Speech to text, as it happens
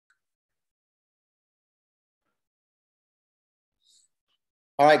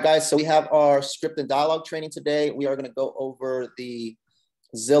All right, guys, so we have our script and dialogue training today. We are going to go over the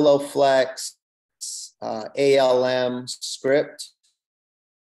Zillow Flex ALM script.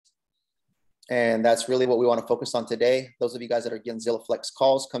 And that's really what we want to focus on today. Those of you guys that are getting Zillow Flex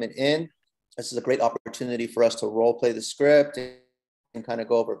calls coming in, this is a great opportunity for us to role play the script and kind of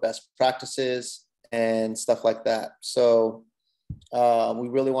go over best practices and stuff like that. So we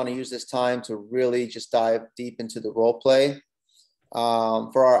really want to use this time to really just dive deep into the role play.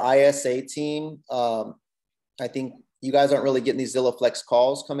 For our ISA team, I think you guys aren't really getting these Zillow Flex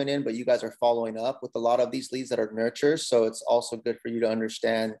calls coming in, but you guys are following up with a lot of these leads that are nurtures. So it's also good for you to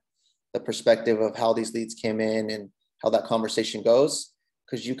understand the perspective of how these leads came in and how that conversation goes,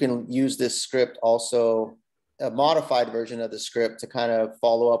 because you can use this script also, a modified version of the script, to kind of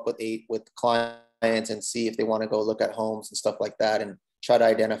follow up with clients and see if they want to go look at homes and stuff like that, and try to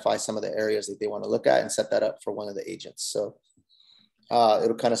identify some of the areas that they want to look at and set that up for one of the agents. So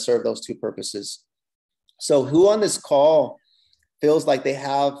it'll kind of serve those two purposes. So who on this call feels like they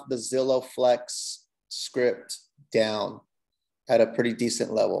have the Zillow Flex script down at a pretty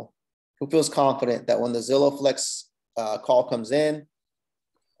decent level? Who feels confident that when the Zillow Flex call comes in,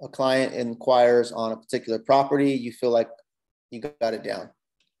 a client inquires on a particular property, you feel like you got it down?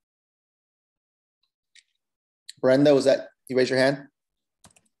 Brenda, was that, you raise your hand?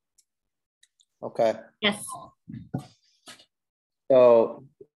 Okay. Yes. So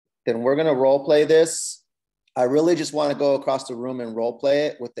then we're going to role play this. I really just want to go across the room and role play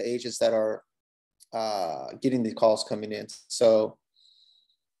it with the agents that are getting the calls coming in. So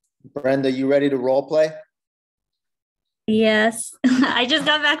Brenda, you ready to role play? Yes. I just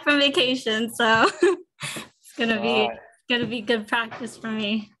got back from vacation, so it's gonna be good practice for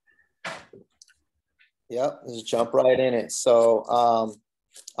me. Yep, just jump right in it. So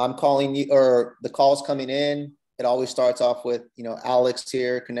I'm calling you, or the call's coming in. It always starts off with, Alex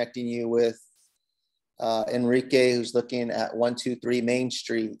here connecting you with Enrique, who's looking at 123 Main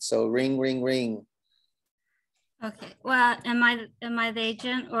Street. So ring, ring, ring. Okay. Well, am I the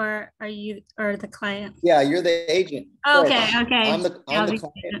agent, or are you, or the client? Yeah, you're the agent. Okay. Okay. I'm the client.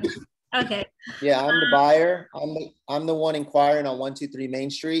 Okay. Yeah, I'm the buyer. I'm the one inquiring on 123 Main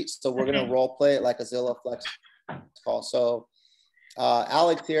Street. So we're gonna role play it like a Zillow Flex call. So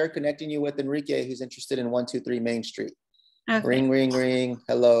Alex here connecting you with Enrique, who's interested in 123 Main Street. Okay. Ring, ring, ring.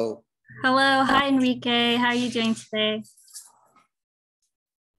 Hello. Hello. Hi, Enrique. How are you doing today?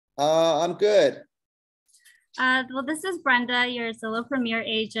 I'm good. Well, this is Brenda, your Zillow Premier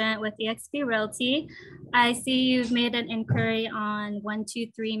agent with eXp Realty. I see you've made an inquiry on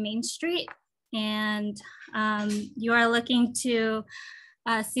 123 Main Street, and you are looking to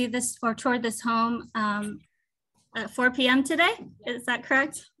see this or tour this home at 4 p.m. today. Is that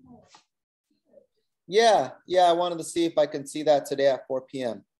correct? Yeah, I wanted to see if I can see that today at 4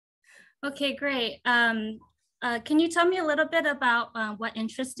 p.m. Okay, great. Can you tell me a little bit about what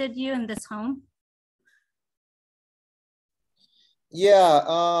interested you in this home? Yeah,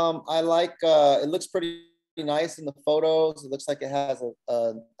 I like, it looks pretty nice in the photos. It looks like it has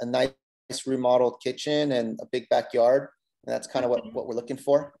a nice remodeled kitchen and a big backyard. And that's kind of what we're looking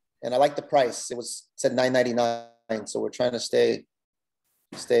for. And I like the price. It said $999. So we're trying to stay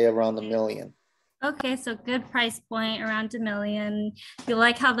around the $1 million. Okay, so good price point, around $1 million. You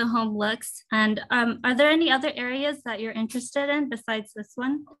like how the home looks. And are there any other areas that you're interested in besides this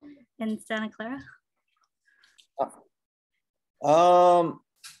one in Santa Clara?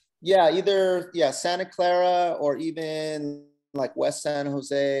 Yeah, Santa Clara, or even like West San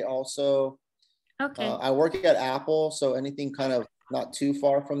Jose also. Okay. I work at Apple, so anything kind of not too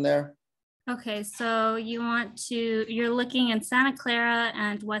far from there. Okay, so you're looking in Santa Clara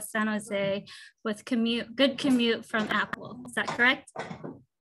and West San Jose with good commute from Apple. Is that correct?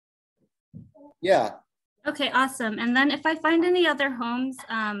 Yeah. Okay, awesome. And then if I find any other homes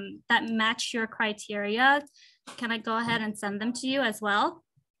that match your criteria, can I go ahead and send them to you as well?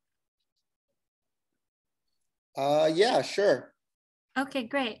 Yeah, sure. Okay,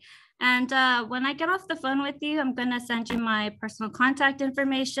 great. And when I get off the phone with you, I'm going to send you my personal contact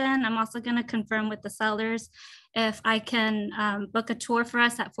information. I'm also going to confirm with the sellers if I can book a tour for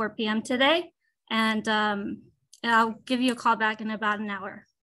us at 4 p.m. today. And I'll give you a call back in about an hour.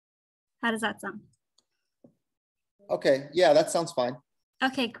 How does that sound? Okay, yeah, that sounds fine.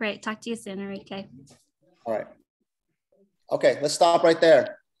 Okay, great. Talk to you soon, Enrique. All right. Okay, let's stop right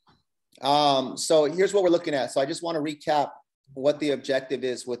there. So here's what we're looking at. So I just want to recap what the objective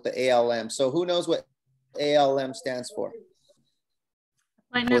is with the ALM. So who knows what ALM stands for?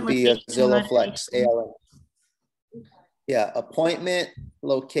 With the Zillow Flex ALM. Yeah, appointment,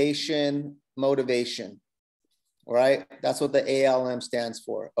 location, motivation. right? That's what the ALM stands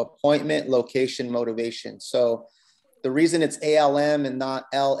for: appointment, location, motivation. So the reason it's ALM and not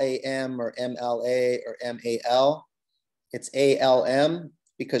LAM or MLA or MAL, it's ALM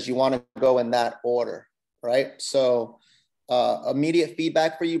because you want to go in that order, right? So immediate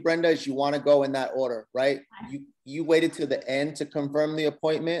feedback for you, Brenda, is you want to go in that order, right? You waited to the end to confirm the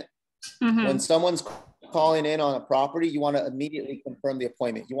appointment. Mm-hmm. When someone's calling in on a property, you want to immediately confirm the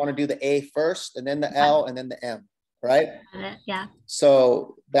appointment. You want to do the A first, and then the L, and then the M, right? Yeah.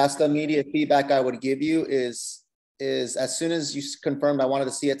 So that's the immediate feedback I would give you is as soon as you confirmed I wanted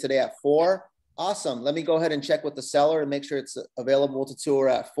to see it today at 4, awesome. Let me go ahead and check with the seller and make sure it's available to tour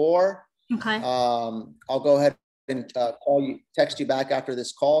at 4. Okay. I'll go ahead and text you back after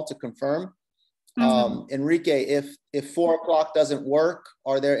this call to confirm. Enrique, if 4 o'clock doesn't work,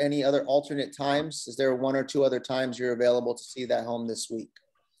 are there any other alternate times? Is there 1 or 2 other times you're available to see that home this week?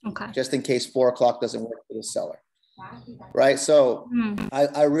 Okay. Just in case 4 o'clock doesn't work for the seller. Right. So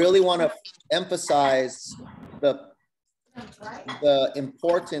I really want to emphasize the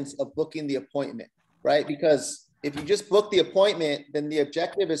importance of booking the appointment, right? Because if you just book the appointment, then the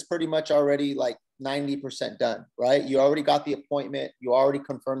objective is pretty much already like 90% done, right? You already got the appointment. You already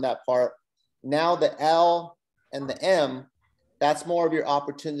confirmed that part. Now the L and the M, that's more of your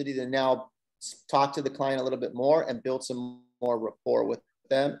opportunity to now talk to the client a little bit more and build some more rapport with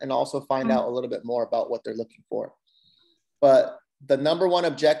them, and also find out a little bit more about what they're looking for. But the number one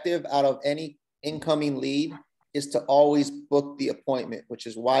objective out of any incoming lead is to always book the appointment, which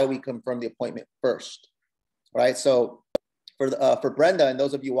is why we confirm the appointment first, right? So for Brenda and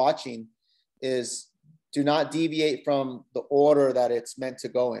those of you watching, is do not deviate from the order that it's meant to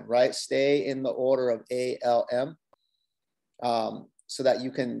go in, right? Stay in the order of ALM, so that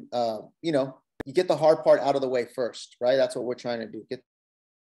you can, you get the hard part out of the way first, right? That's what we're trying to do. Get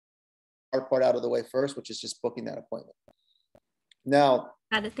the hard part out of the way first, which is just booking that appointment. Now,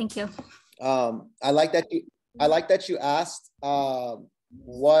 got it. Thank you. I like that you asked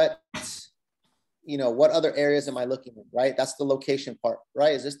what other areas am I looking in, right? That's the location part,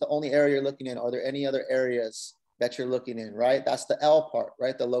 right? Is this the only area you're looking in? Are there any other areas that you're looking in, right? That's the L part,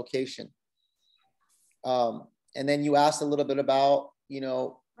 right? The location. And then you asked a little bit about, I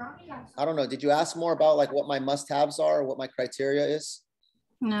don't know, did you ask more about like what my must-haves are or what my criteria is?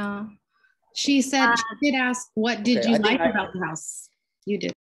 No. She said, she did ask, what did you like about the house? You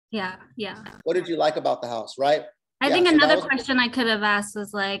did. Yeah. What did you like about the house, right? I think another question I could have asked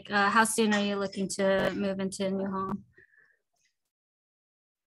was like, how soon are you looking to move into a new home?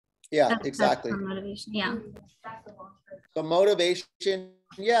 Yeah, exactly. That's motivation. Yeah. So motivation,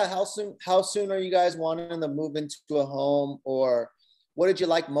 yeah. How soon are you guys wanting to move into a home, or what did you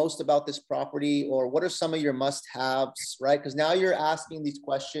like most about this property, or what are some of your must-haves, right? Because now you're asking these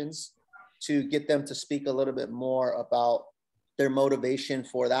questions to get them to speak a little bit more about their motivation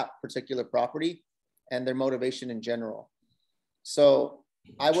for that particular property and their motivation in general. So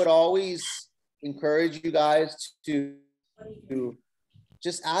I would always encourage you guys to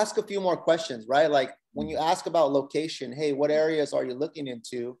just ask a few more questions, right? Like when you ask about location, hey, what areas are you looking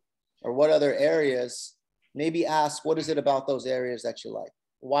into, or what other areas? Maybe ask, what is it about those areas that you like?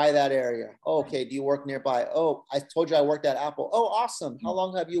 Why that area? Oh, okay, do you work nearby? Oh, I told you I worked at Apple. Oh, awesome. How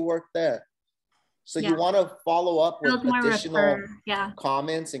long have you worked there? So you want to follow up with additional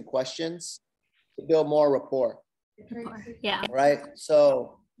comments and questions to build more rapport. Yeah. Right.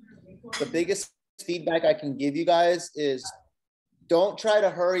 So the biggest feedback I can give you guys is don't try to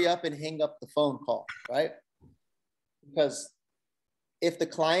hurry up and hang up the phone call, right? Because if the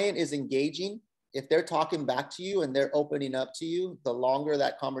client is engaging, if they're talking back to you and they're opening up to you, the longer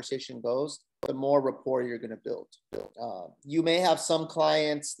that conversation goes, the more rapport you're going to build. You may have some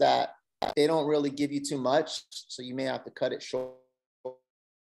clients that they don't really give you too much, so you may have to cut it shorter.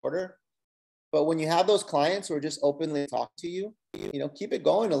 But when you have those clients who are just openly talking to you, keep it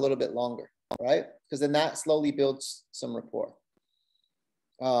going a little bit longer, right? Because then that slowly builds some rapport.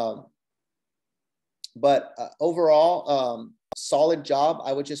 But overall, solid job.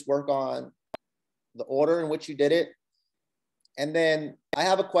 I would just work on the order in which you did it. And then I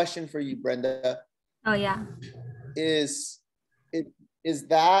have a question for you, Brenda. Oh, yeah. Is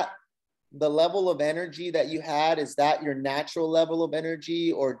that the level of energy that you had? Is that your natural level of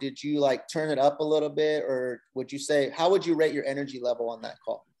energy, or did you like turn it up a little bit? Or would you say, how would you rate your energy level on that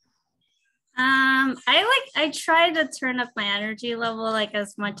call? I try to turn up my energy level like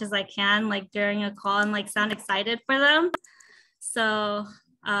as much as I can, like during a call, and like sound excited for them. So,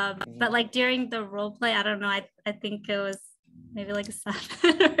 but like during the role play, I don't know. I think it was maybe like a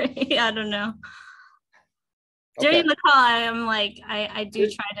 7 or 8. I don't know. During the call, I am like, I do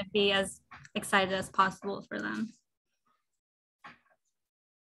try to be as excited as possible for them.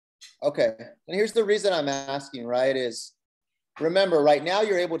 Okay. And here's the reason I'm asking, right? Is remember, right now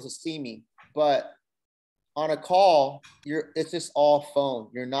you're able to see me, but on a call, it's just all phone.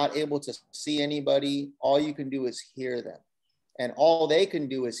 You're not able to see anybody. All you can do is hear them. And all they can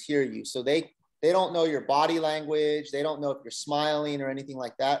do is hear you. So they don't know your body language. They don't know if you're smiling or anything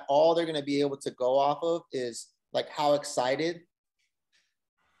like that. All they're going to be able to go off of is like how excited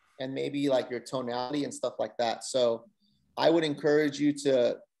and maybe like your tonality and stuff like that. So I would encourage you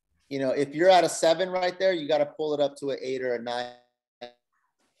to, you know, if you're at a 7 right there, you got to pull it up to an 8 or a 9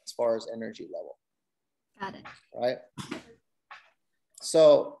 as far as energy level. Got it. Right.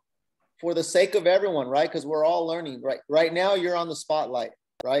 So for the sake of everyone, right? Because we're all learning, right? Right now you're on the spotlight,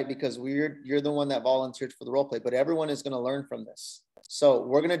 right? Because you're the one that volunteered for the role play, but everyone is going to learn from this. So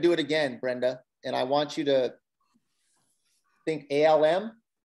we're going to do it again, Brenda. And I want you to think ALM.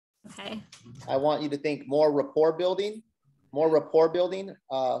 Okay. I want you to think more rapport building,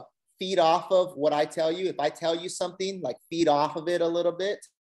 feed off of what I tell you. If I tell you something, like feed off of it a little bit.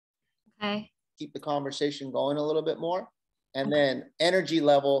 Okay. Keep the conversation going a little bit more. And then energy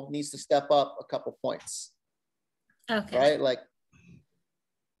level needs to step up a couple points. Okay. Right? Like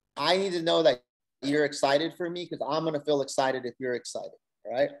I need to know that you're excited for me because I'm going to feel excited if you're excited.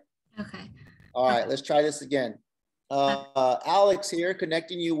 Right? Okay. All right, let's try this again. Alex here,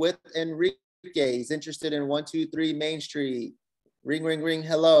 connecting you with Enrique. He's interested in 123 Main Street. Ring, ring, ring.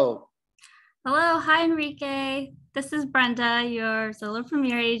 Hello. Hello. Hi, Enrique. This is Brenda, your Zillow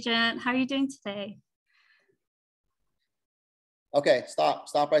Premier agent. How are you doing today? Okay, stop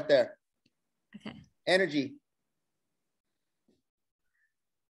right there. Okay. Energy.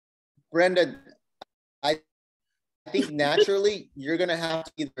 Brenda, I think naturally you're going to have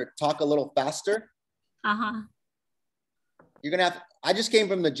to either talk a little faster. Uh-huh. You're going to have, I just came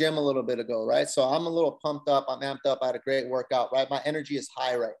from the gym a little bit ago, right? So I'm a little pumped up. I'm amped up. I had a great workout, right? My energy is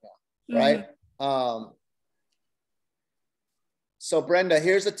high right now, right? So Brenda,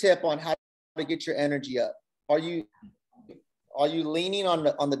 here's a tip on how to get your energy up. Are you leaning on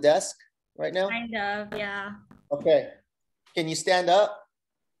the desk right now? Kind of, yeah. Okay. Can you stand up?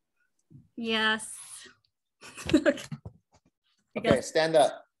 Yes. Okay, stand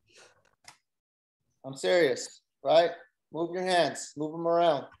up. I'm serious, right? Move your hands, move them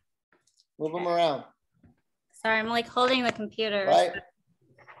around. Move them around. Sorry, I'm like holding the computer. Right?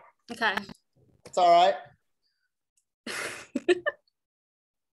 Okay. It's all right.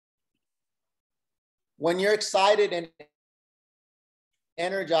 When you're excited and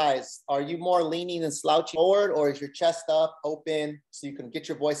energized, are you more leaning and slouching forward, or is your chest up, open, so you can get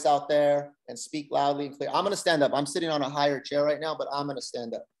your voice out there and speak loudly and clear? I'm going to stand up. I'm sitting on a higher chair right now, but I'm going to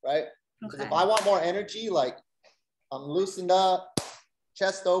stand up, right? Because if I want more energy, like I'm loosened up,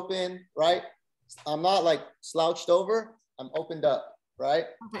 chest open, right? I'm not like slouched over. I'm opened up, right?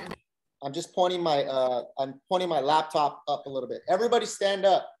 Okay. I'm just pointing my laptop up a little bit. Everybody stand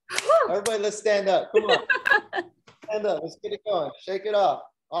up. Everybody, let's stand up. Come on. Stand up. Let's get it going. Shake it off.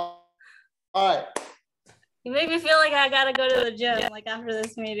 All right. You make me feel like I gotta go to the gym like after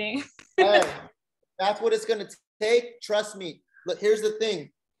this meeting. Hey, that's what it's gonna take. Trust me. Look, here's the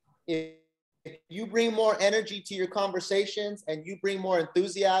thing. If you bring more energy to your conversations and you bring more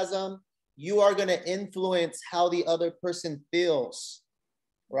enthusiasm, you are gonna influence how the other person feels.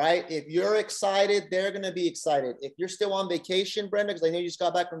 Right? If you're excited, they're gonna be excited. If you're still on vacation, Brenda, because I know you just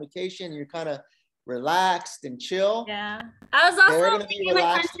got back from vacation, you're kind of relaxed and chill. Yeah. I was also thinking in a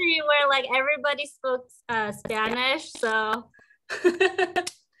country where like everybody spoke Spanish, so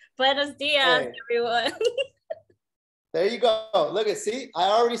buenos dias, everyone. There you go. Look at, see, I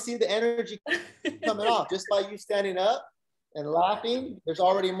already see the energy coming off just by you standing up and laughing. There's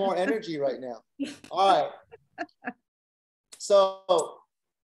already more energy right now. All right. So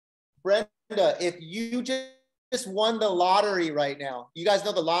Brenda, if you just won the lottery right now, you guys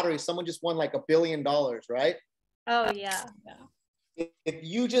know the lottery, someone just won like $1 billion, right? Oh yeah. If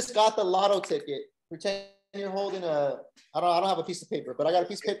you just got the lotto ticket, pretend you're holding I don't have a piece of paper, but I got a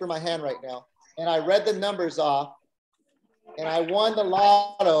piece of paper in my hand right now. And I read the numbers off and I won the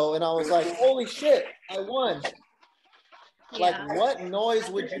lotto and I was like, holy shit, I won. Yeah. Like what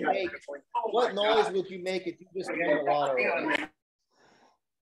noise would you make? What noise would you make if you just won the lotto?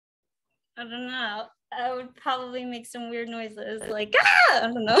 I don't know. I would probably make some weird noises like, ah! I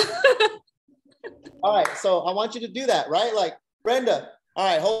don't know. All right, so I want you to do that, right? Like, Brenda, all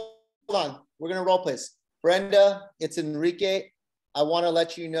right, hold on. We're going to role play. Brenda, it's Enrique. I want to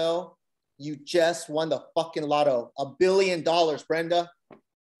let you know you just won the fucking lotto. $1 billion, Brenda.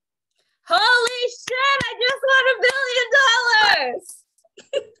 Holy shit, I just won $1 billion.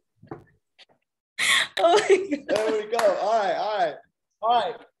 Oh my God. There we go. All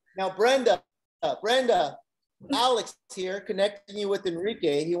right. Now, Brenda, Alex here, connecting you with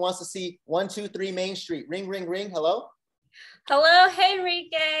Enrique. He wants to see 123 Main Street. Ring, ring, ring. Hello? Hello. Hey,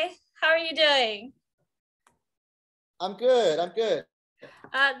 Enrique. How are you doing? I'm good. I'm good.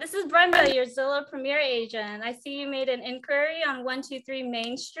 This is Brenda, your Zillow Premier agent. I see you made an inquiry on 123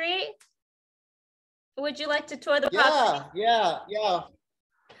 Main Street. Would you like to tour the property? Yeah.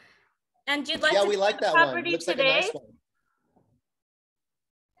 And you'd like yeah, to we tour like the that property one. Looks today? like a nice one.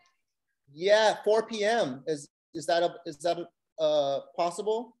 Yeah, 4 p.m. Is that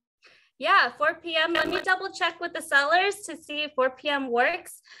possible? Yeah, 4 p.m. Let me double check with the sellers to see if 4 p.m.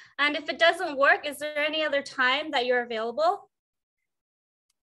 works. And if it doesn't work, is there any other time that you're available?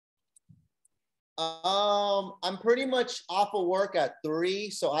 I'm pretty much off of work at 3,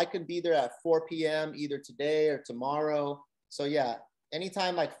 so I can be there at 4 p.m. either today or tomorrow. So yeah,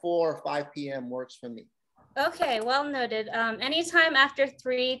 anytime like 4 or 5 p.m. works for me. Okay, well noted. Anytime after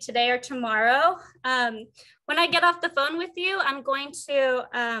 3 today or tomorrow. When I get off the phone with you, I'm going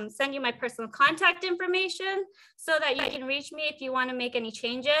to send you my personal contact information so that you can reach me if you want to make any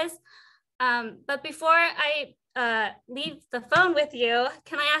changes. But before I leave the phone with you,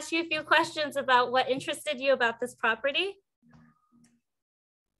 can I ask you a few questions about what interested you about this property?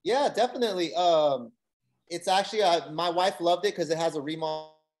 Yeah, definitely. It's actually, my wife loved it because it has a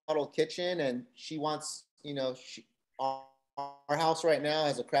remodeled kitchen, and she wants, our house right now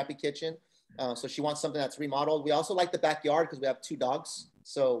has a crappy kitchen. So she wants something that's remodeled. We also like the backyard because we have 2 dogs.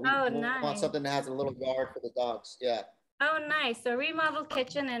 So we want something that has a little yard for the dogs. Yeah. Oh, nice. So remodeled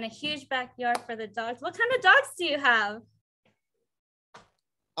kitchen and a huge backyard for the dogs. What kind of dogs do you have?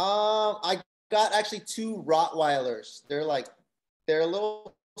 I got actually 2 Rottweilers. They're a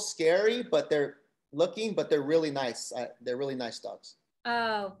little scary, but they're really nice. They're really nice dogs.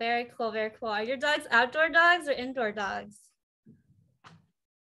 Oh, very cool, very cool. Are your dogs outdoor dogs or indoor dogs?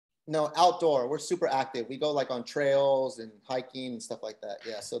 No, outdoor. We're super active. We go like on trails and hiking and stuff like that.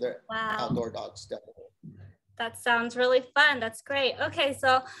 Yeah, so they're outdoor dogs, definitely. That sounds really fun. That's great. Okay,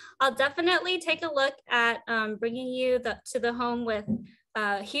 so I'll definitely take a look at bringing you to the home with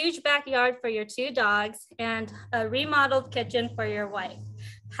a huge backyard for your 2 dogs and a remodeled kitchen for your wife.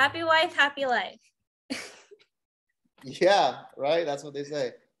 Happy wife, happy life. Yeah, right. That's what they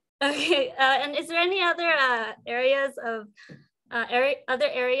say. Okay, and is there any other areas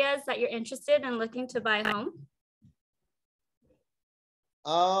that you're interested in looking to buy a home?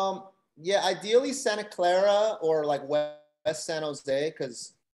 Yeah, ideally Santa Clara or like West San Jose,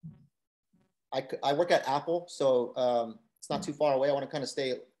 because I work at Apple, so it's not too far away. I want to kind of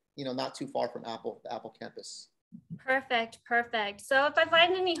stay, not too far from the Apple campus. Perfect, perfect. So if I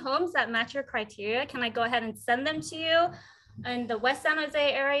find any homes that match your criteria, can I go ahead and send them to you in the West San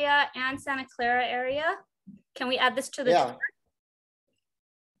Jose area and Santa Clara area? Can we add this to the tour?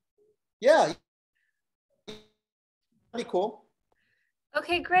 Yeah, that'd be cool.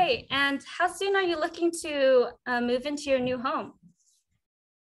 Okay, great. And how soon are you looking to move into your new home?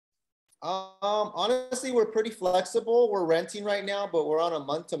 Honestly, we're pretty flexible. We're renting right now, but we're on a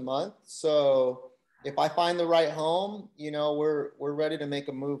month-to-month. So if I find the right home, we're ready to make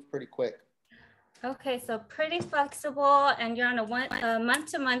a move pretty quick. Okay, so pretty flexible, and you're on a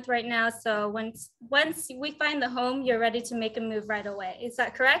month-to-month right now. So once we find the home, you're ready to make a move right away. Is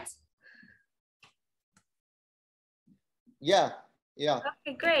that correct? Yeah.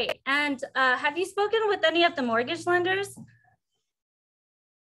 Okay, great. And have you spoken with any of the mortgage lenders?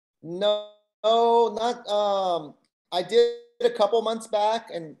 No, not. I did a couple months back,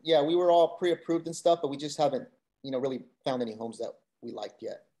 and yeah, we were all pre-approved and stuff, but we just haven't, really found any homes that we liked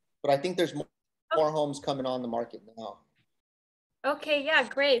yet. But I think there's more homes coming on the market now. Okay, yeah,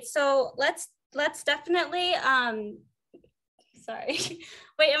 great. So let's definitely sorry.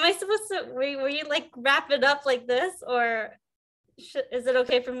 Wait, am I supposed to were you like wrap it up like this, or is it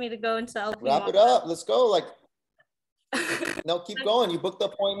okay for me to go into LP wrap it up? Let's go. Like, no, keep going. You booked the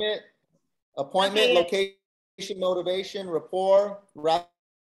appointment, okay, location, motivation, rapport. Wrap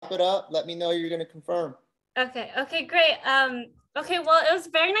it up. Let me know you're going to confirm. Okay, great. Okay, well, it was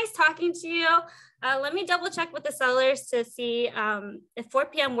very nice talking to you. Let me double check with the sellers to see if 4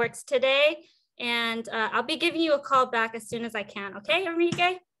 p.m. works today, and I'll be giving you a call back as soon as I can. Okay,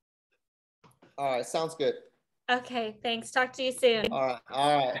 Enrique? All right, sounds good. Okay, thanks. Talk to you soon. All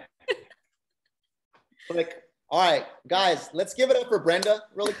right. All right, guys, let's give it up for Brenda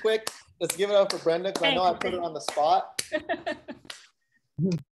really quick. Let's give it up for Brenda, because I know I put her on the spot.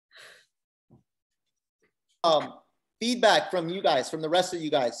 Feedback from you guys, from the rest of you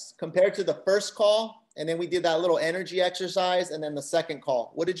guys, compared to the first call, and then we did that little energy exercise, and then the second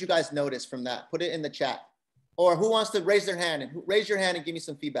call. What did you guys notice from that? Put it in the chat. Or who wants to raise their hand and raise your hand and give me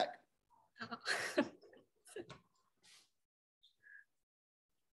some feedback?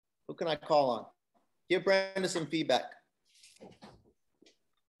 Who can I call on? Give Brenda some feedback.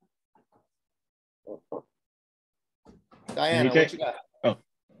 Diana, what you got?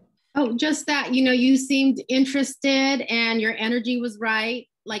 Oh, just that, you know, you seemed interested and your energy was right,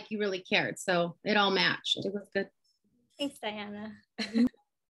 like you really cared. So it all matched. It was good. Thanks, Diana.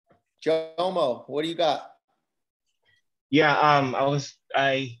 Jomo, what do you got? Yeah,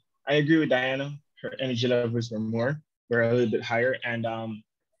 I agree with Diana. Her energy levels were a little bit higher. And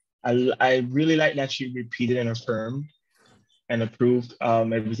I really like that she repeated and affirmed and approved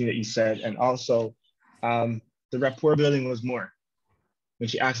everything that you said. And also the rapport building was more. When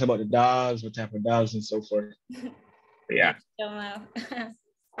she asked about the dogs, what type of dogs and so forth. But yeah.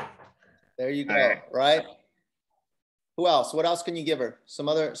 There you go, right? Who else? What else can you give her? Some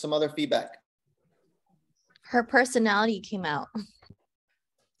other feedback. Her personality came out.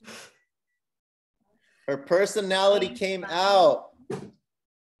 Her personality came out.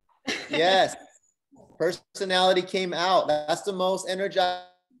 Yes. Personality came out. That's the most energized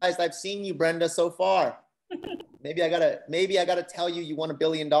I've seen you, Brenda, so far. Maybe I gotta tell you, you won $1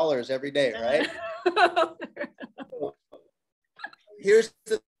 billion every day, right? Here's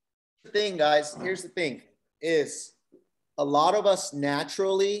the thing, guys. Here's the thing is a lot of us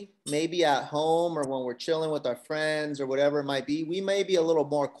naturally, maybe at home or when we're chilling with our friends or whatever it might be, we may be a little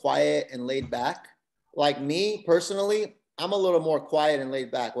more quiet and laid back. Like me personally, I'm a little more quiet and laid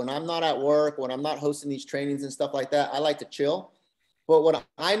back. When I'm not at work, when I'm not hosting these trainings and stuff like that, I like to chill. But when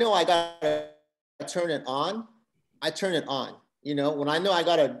I know I gotta turn it on, I turn it on. You know, when I know I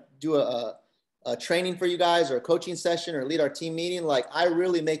gotta do a training for you guys or a coaching session or lead our team meeting, like I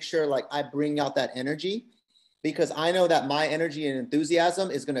really make sure like I bring out that energy because I know that my energy and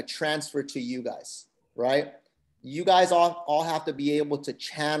enthusiasm is gonna transfer to you guys, right? You guys all have to be able to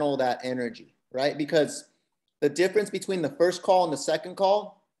channel that energy, right? Because the difference between the first call and the second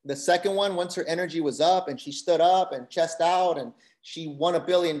call, the second one, once her energy was up and she stood up and chest out and she won $1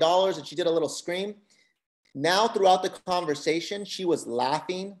 billion and she did a little scream. Now, throughout the conversation, she was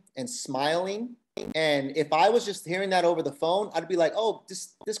laughing and smiling. And if I was just hearing that over the phone, I'd be like, oh,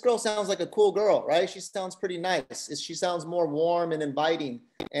 this girl sounds like a cool girl, right? She sounds pretty nice. She sounds more warm and inviting.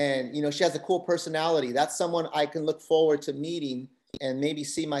 And, you know, she has a cool personality. That's someone I can look forward to meeting and maybe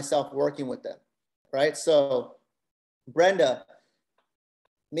see myself working with them, right? So, Brenda,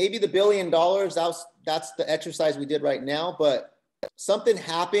 maybe the $1 billion, that's the exercise we did right now. But something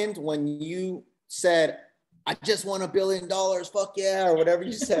happened when you said, I just won $1 billion, fuck yeah, or whatever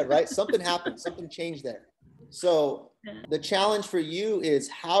you said, right? Something happened, something changed there. So the challenge for you is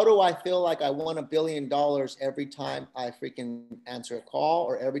how do I feel like I won $1 billion every time I freaking answer a call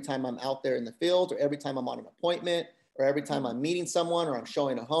or every time I'm out there in the field or every time I'm on an appointment or every time I'm meeting someone or I'm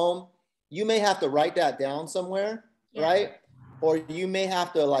showing a home. You may have to write that down somewhere, right? Or you may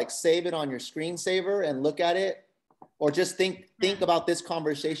have to like save it on your screensaver and look at it. Or just think about this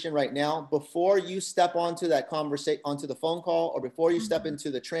conversation right now before you step onto that conversation, onto the phone call, or before you step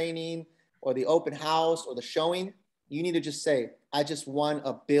into the training or the open house or the showing. You need to just say, I just won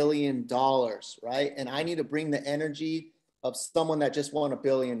 $1 billion, right? And I need to bring the energy of someone that just won $1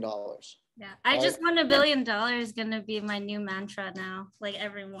 billion. Yeah, I just won $1 billion is gonna be my new mantra now, like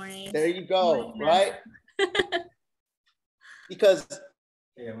every morning. There you go, right? Because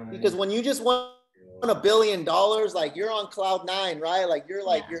when you just won $1 billion, like you're on cloud 9, right? Like you're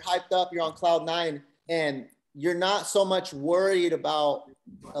you're hyped up, you're on cloud 9, and you're not so much worried about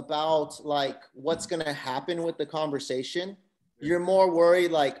like what's gonna happen with the conversation. You're more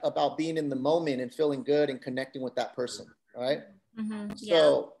worried like about being in the moment and feeling good and connecting with that person, right?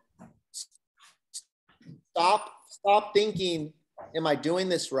 So stop thinking, am I doing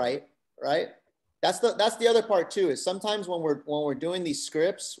this right? Right? That's the other part too, is sometimes when we're doing these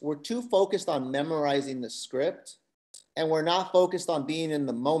scripts, we're too focused on memorizing the script and we're not focused on being in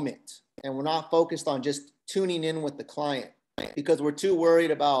the moment and we're not focused on just tuning in with the client because we're too worried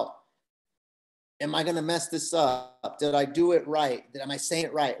about, am I going to mess this up? Did I do it right? Am I saying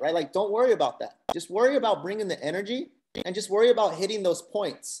it right? Right? Like, don't worry about that. Just worry about bringing the energy and just worry about hitting those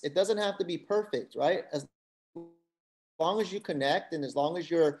points. It doesn't have to be perfect, right? As long as you connect and as long as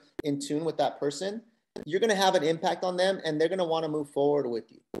you're in tune with that person, you're going to have an impact on them and they're going to want to move forward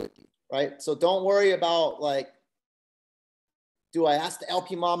with you, right? So don't worry about like, do I ask the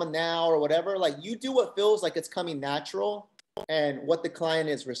LP mama now or whatever? Like you do what feels like it's coming natural and what the client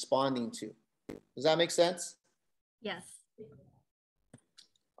is responding to. Does that make sense? Yes.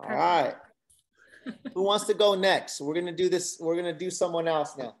 All right. Who wants to go next? We're going to do this. We're going to do someone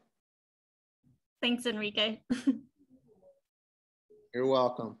else now. Thanks, Enrique. You're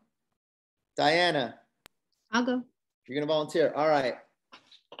welcome. Diana, I'll go. you're gonna volunteer. All right.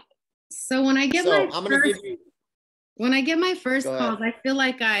 So when I get So my I'm gonna give you. when I get my first Go ahead. calls, I feel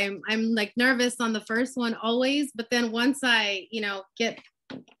like I'm like nervous on the first one always, but then once I, get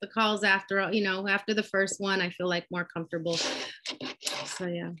the calls after, after the first one, I feel like more comfortable. So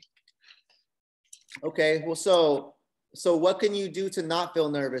yeah. Okay. Well, so what can you do to not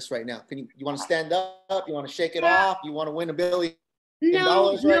feel nervous right now? You want to stand up? You want to shake it off? You want to win $1 billion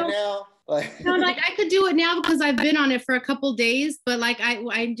right now? No, like I could do it now because I've been on it for a couple days, but like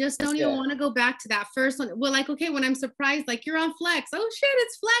I just don't even want to go back to that first one. Well, like, okay, when I'm surprised, like you're on Flex. Oh shit,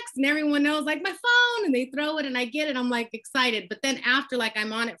 it's Flex. And everyone knows like my phone and they throw it and I get it. I'm like excited. But then after like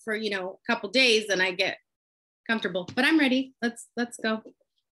I'm on it for, a couple days and I get comfortable, but I'm ready. Let's go.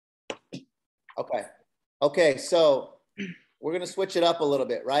 Okay. Okay. So we're going to switch it up a little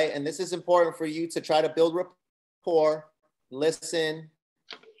bit, right? And this is important for you to try to build rapport, listen,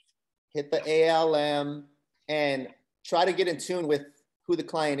 hit the ALM, and try to get in tune with who the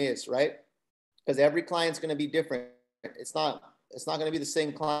client is, right? Because every client's going to be different. It's not going to be the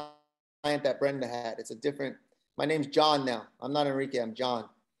same client that Brenda had. It's a different. My name's John now. I'm not Enrique. I'm John.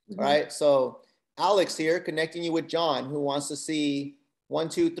 Mm-hmm. All right. So Alex here, connecting you with John, who wants to see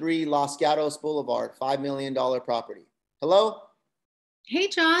 123 Los Gatos Boulevard, $5 million property. Hello. Hey,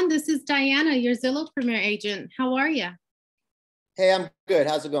 John. This is Diana, your Zillow Premier agent. How are you? Hey, I'm good.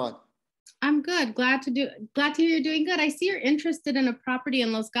 How's it going? I'm good. Glad to hear you're doing good. I see you're interested in a property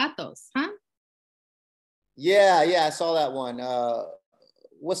in Los Gatos, huh? Yeah, I saw that one.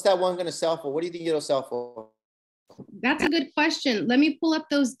 What's that one going to sell for? What do you think it'll sell for? That's a good question. Let me pull up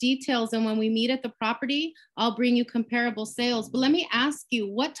those details, and when we meet at the property, I'll bring you comparable sales. But let me ask you,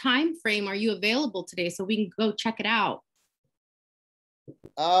 what time frame are you available today so we can go check it out?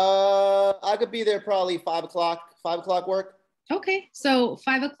 I could be there probably 5 o'clock. 5 o'clock work? Okay, so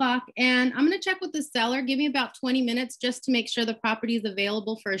 5 o'clock, and I'm going to check with the seller. Give me about 20 minutes just to make sure the property is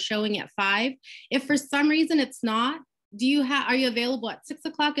available for a showing at 5. If for some reason it's not, are you available at 6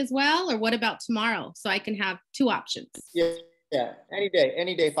 o'clock as well, or what about tomorrow? So I can have 2 options. Yeah, any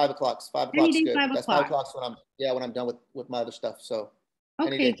day, 5 o'clock. 5 o'clock's good. 5 That's 5 o'clock's when I'm done with my other stuff. So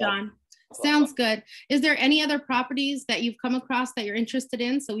okay, John. Sounds good. Is there any other properties that you've come across that you're interested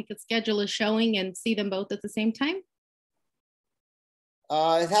in so we could schedule a showing and see them both at the same time?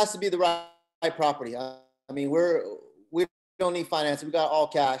 It has to be the right property. I mean, we don't need financing. We got all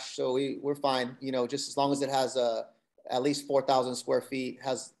cash, so we're fine. Just as long as it has at least 4,000 square feet,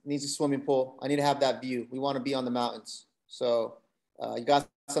 needs a swimming pool. I need to have that view. We want to be on the mountains. So you got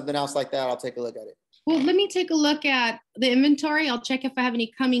something else like that? I'll take a look at it. Well, let me take a look at the inventory. I'll check if I have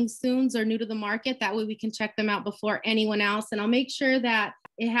any coming soons or new to the market. That way we can check them out before anyone else. And I'll make sure that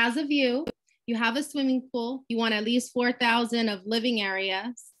it has a view. You have a swimming pool. You want at least 4,000 of living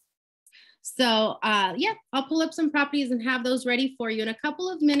areas. So yeah, I'll pull up some properties and have those ready for you. In a couple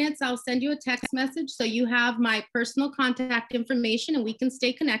of minutes, I'll send you a text message so you have my personal contact information and we can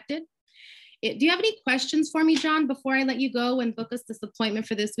stay connected. Do you have any questions for me, John, before I let you go and book us this appointment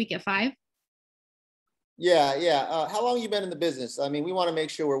for this week at 5? Yeah. How long have you been in the business? I mean, we want to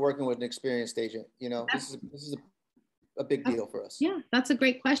make sure we're working with an experienced agent. This is a big deal for us. Yeah, that's a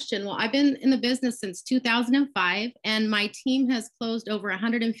great question. Well, I've been in the business since 2005, and my team has closed over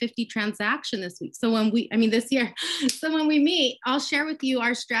 150 transactions this week. So this year. So when we meet, I'll share with you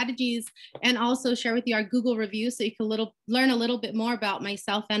our strategies and also share with you our Google reviews so you can learn a little bit more about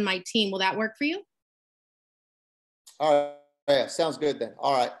myself and my team. Will that work for you? All right. Yeah, sounds good then.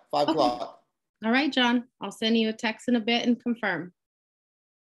 All right, 5 o'clock. All right, John. I'll send you a text in a bit and confirm.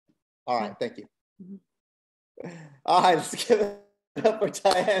 All right, thank you. Mm-hmm. All right, let's give it up for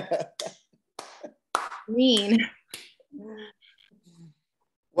Diana. Mean.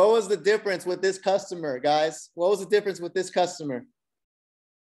 What was the difference with this customer, guys? What was the difference with this customer?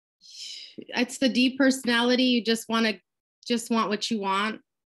 It's the deep personality. You just want what you want.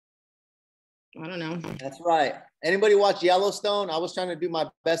 I don't know. That's right. Anybody watch Yellowstone? I was trying to do my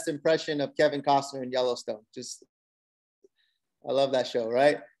best impression of Kevin Costner in Yellowstone. I love that show,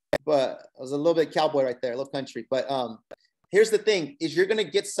 right? But I was a little bit cowboy right there, a little country. But here's the thing, is you're going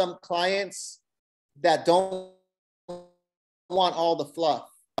to get some clients that don't want all the fluff,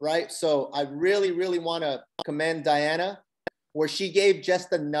 right? So I really, really want to commend Diana, where she gave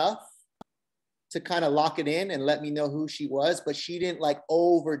just enough to kind of lock it in and let me know who she was, but she didn't like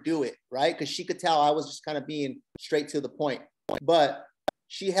overdo it, right? Because she could tell I was just kind of being straight to the point. But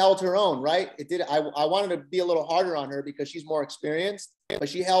she held her own, right? I wanted to be a little harder on her because she's more experienced, but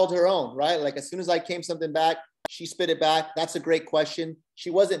she held her own, right? Like as soon as I came something back, she spit it back. That's a great question. She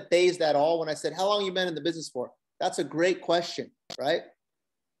wasn't phased at all when I said, how long you been in the business for? That's a great question, right?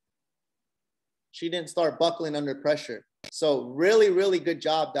 She didn't start buckling under pressure. So really, really good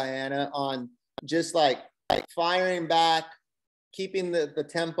job, Diana, on just like firing back, keeping the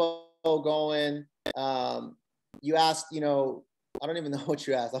tempo going. You asked, you know, I don't even know what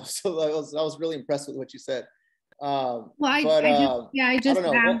you asked. I was really impressed with what you said. Well, I just asked. Yeah,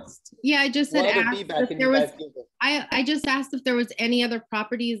 I just said asked if there was. I just asked if there was any other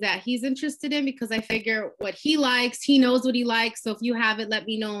properties that he's interested in, because I figure what he likes, he knows what he likes. So if you have it, let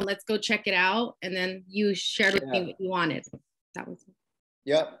me know and let's go check it out. And then you shared with me what you wanted. That was it.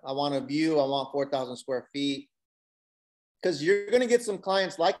 Yep, I want a view. I want 4,000 square feet, because you're gonna get some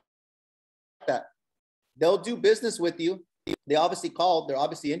clients like that. They'll do business with you. They obviously called, they're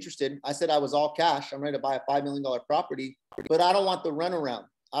obviously interested. I said I was all cash. I'm ready to buy a $5 million property, but I don't want the runaround.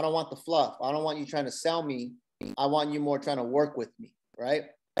 I don't want the fluff. I don't want you trying to sell me. I want you more trying to work with me, right?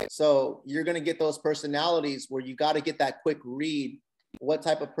 So you're going to get those personalities where you got to get that quick read. What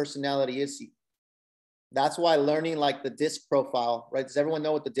type of personality is he? That's why learning like the DISC profile, right? Does everyone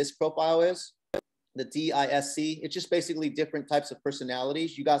know what the DISC profile is? The DISC, it's just basically different types of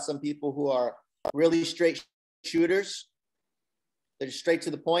personalities. You got some people who are really straight shooters. They're straight to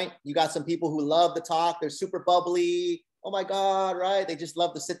the point. You got some people who love to talk. They're super bubbly. Oh my God, right? They just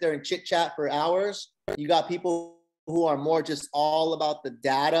love to sit there and chit chat for hours. You got people who are more just all about the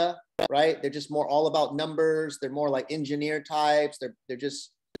data, right? They're just more all about numbers. They're more like engineer types. They're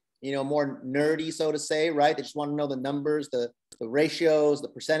just, you know, more nerdy, so to say, right? They just want to know the numbers, the ratios, the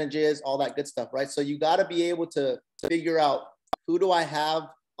percentages, all that good stuff, right? So you got to be able to figure out, who do I have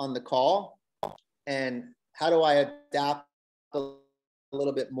on the call and how do I adapt a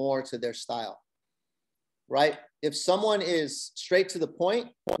little bit more to their style, right? If someone is straight to the point,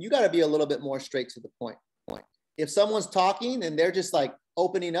 you got to be a little bit more straight to the point. If someone's talking and they're just like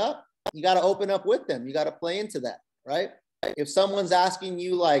opening up, you got to open up with them. You got to play into that, right? If someone's asking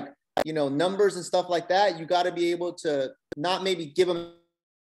you like, you know, numbers and stuff like that, you got to be able to not maybe give them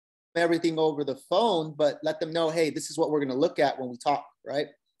everything over the phone, but let them know, hey, this is what we're going to look at when we talk, right?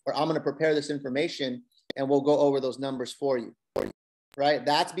 Or I'm going to prepare this information and we'll go over those numbers for you, right?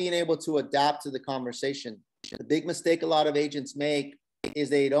 That's being able to adapt to the conversation. The big mistake a lot of agents make is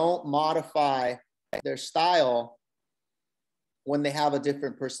they don't modify their style when they have a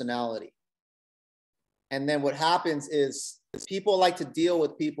different personality. And then what happens is people like to deal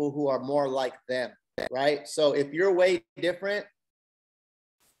with people who are more like them, right? So if you're way different,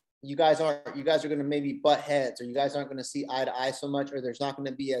 you guys are going to maybe butt heads, or you guys aren't going to see eye to eye so much, or there's not going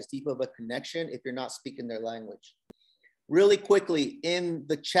to be as deep of a connection if you're not speaking their language. Really quickly in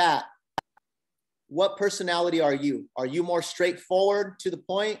the chat, what personality are you? Are you more straightforward to the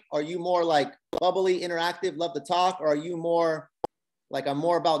point? Are you more like bubbly, interactive, love to talk? Or are you more like, I'm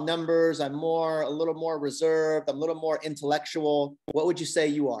more about numbers, I'm a little more reserved, I'm a little more intellectual? What would you say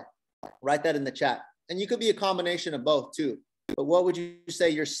you are? Write that in the chat. And you could be a combination of both too. But what would you say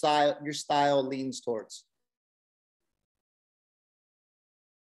your style leans towards?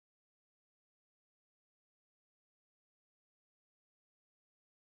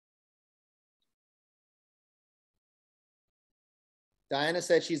 Diana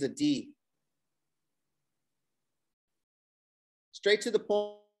said she's a D. Straight to the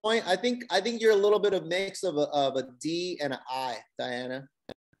point. I think you're a little bit of mix of a D and an I, Diana.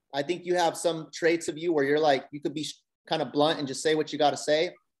 I think you have some traits of you where you're like, you could be kind of blunt and just say what you got to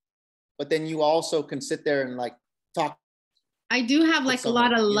say, but then you also can sit there and like talk. I do have like someone, a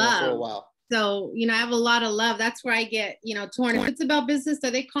lot of love for a while. So, you know, I have a lot of love. That's where I get, you know, torn. If it's about business, so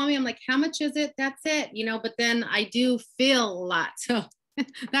they call me, I'm like, how much is it? That's it, you know, but then I do feel a lot. So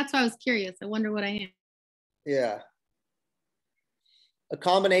that's why I was curious. I wonder what I am. Yeah. A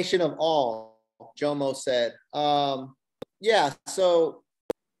combination of all, Jomo said. Yeah, so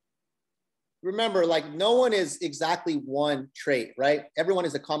remember, like, no one is exactly one trait, right? Everyone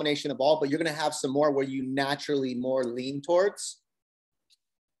is a combination of all, but you're going to have some more where you naturally more lean towards.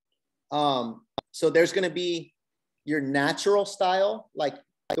 So there's going to be your natural style, like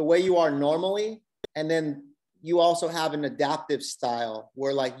the way you are normally. And then you also have an adaptive style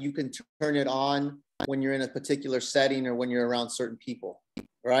where like you can turn it on when you're in a particular setting or when you're around certain people,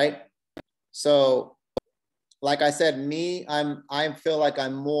 right? So like I said, I feel like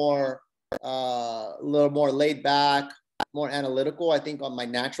I'm more, a little more laid back, more analytical, I think, on my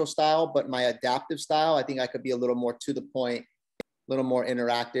natural style, but my adaptive style, I think I could be a little more to the point, a little more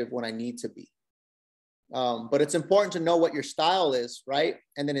interactive when I need to be. But it's important to know what your style is, right?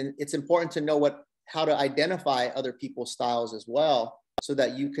 And then it's important to know how to identify other people's styles as well, so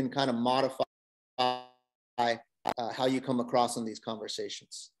that you can kind of modify how you come across in these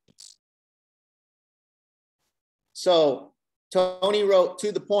conversations. So Tony wrote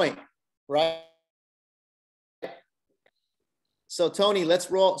to the point, right? So Tony,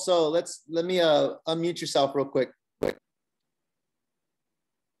 let's roll. So let me unmute yourself real quick.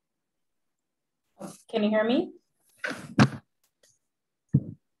 Can you hear me?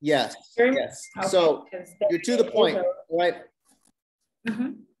 Yes. Sure. Yes. Okay. So you're to the point, right?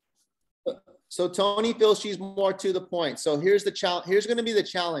 Mm-hmm. So Tony feels she's more to the point. So here's the challenge. Here's going to be the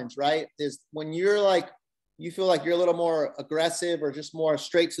challenge, right? Is when you're like, you feel like you're a little more aggressive or just more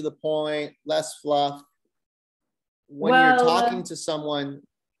straight to the point, less fluff. When you're talking to someone,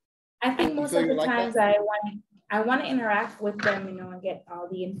 I think most of the times I want to interact with them, you know, and get all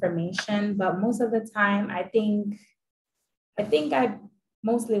the information. But most of the time, I think I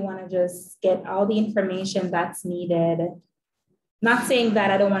mostly want to just get all the information that's needed. Not saying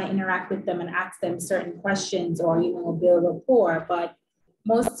that I don't want to interact with them and ask them certain questions or, you know, build rapport, but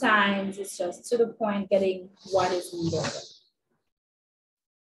most times it's just to the point, getting what is needed.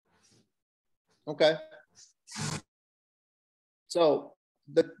 Okay. So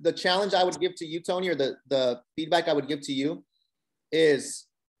the challenge I would give to you, Tony, or the feedback I would give to you is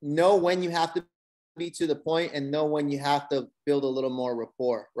know when you have to be to the point and know when you have to build a little more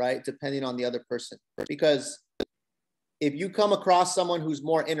rapport, right? Depending on the other person. Because if you come across someone who's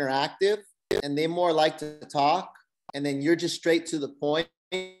more interactive and they more like to talk, and then you're just straight to the point,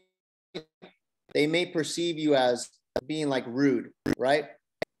 they may perceive you as being like rude, right?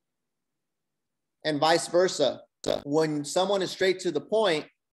 And vice versa. When someone is straight to the point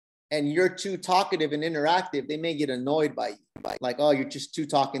and you're too talkative and interactive, they may get annoyed by you. Like, oh, you're just too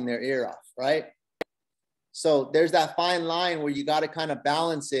talking their ear off, right? So there's that fine line where you got to kind of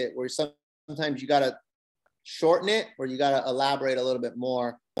balance it, where sometimes you got to shorten it, or you got to elaborate a little bit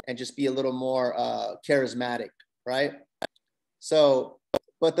more and just be a little more charismatic, right? So,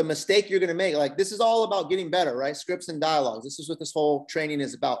 but the mistake you're going to make, like, this is all about getting better, right? Scripts and dialogues. This is what this whole training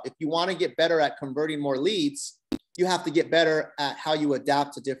is about. If you want to get better at converting more leads, you have to get better at how you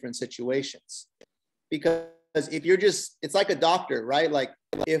adapt to different situations. Because if you're just, it's like a doctor, right? Like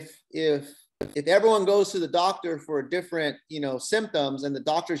if everyone goes to the doctor for different, you know, symptoms, and the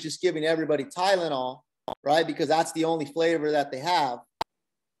doctor's just giving everybody Tylenol, right? Because that's the only flavor that they have.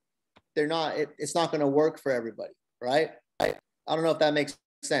 It's not going to work for everybody, right? I don't know if that makes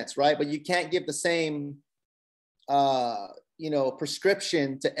sense, right? But you can't give the same, you know,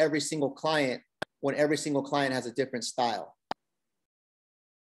 prescription to every single client when every single client has a different style.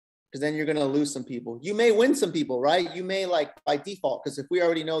 Because then you're going to lose some people. You may win some people, right? You may, like, by default, because if we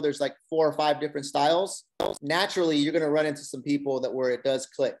already know there's like 4 or 5 different styles, naturally you're going to run into some people that where it does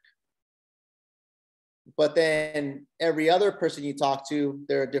click. But then every other person you talk to,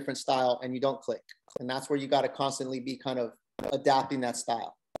 they're a different style and you don't click. And that's where you got to constantly be kind of adapting that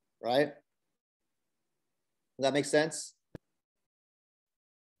style, right? Does that make sense?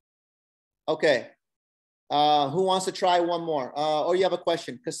 Okay. Who wants to try one more? Or you have a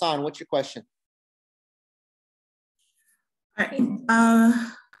question? Kassan, what's your question? All right.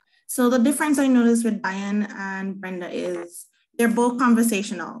 So the difference I noticed with Diane and Brenda is they're both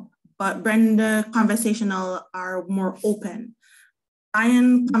conversational, but Brenda conversational are more open.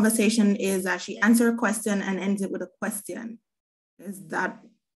 Diane conversation is actually answer a question and ends it with a question. Is that,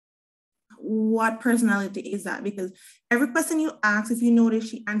 what personality is that? Because every question you ask, if you notice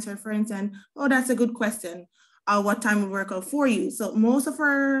she answered, for instance, oh, that's a good question. What time would work out for you? So most of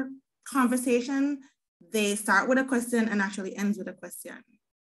her conversation, they start with a question and actually ends with a question.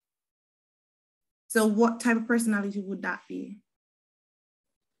 So what type of personality would that be?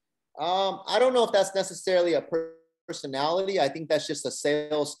 I don't know if that's necessarily a personality. I think that's just a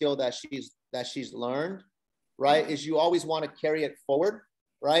sales skill that she's learned, right? Is you always want to carry it forward,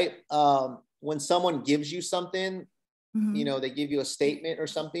 right? When someone gives you something, mm-hmm. you know, they give you a statement or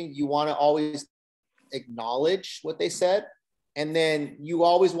something, you want to always acknowledge what they said. And then you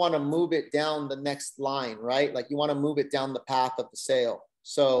always want to move it down the next line, right? Like you want to move it down the path of the sale.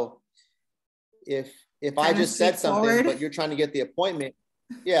 So if I just said something, but you're trying to get the appointment,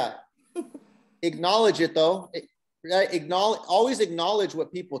 yeah, acknowledge it though. Always acknowledge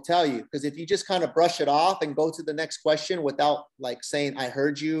what people tell you. Because if you just kind of brush it off and go to the next question without like saying, I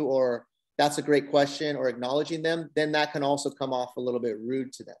heard you, or that's a great question, or acknowledging them, then that can also come off a little bit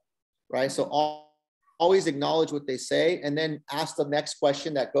rude to them, right? So always acknowledge what they say and then ask the next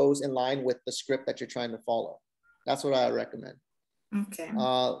question that goes in line with the script that you're trying to follow. That's what I recommend. Okay.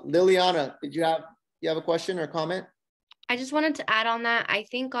 Liliana, did you have you have a question or comment? I just wanted to add on that. I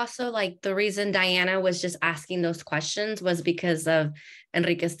think also like the reason Diana was just asking those questions was because of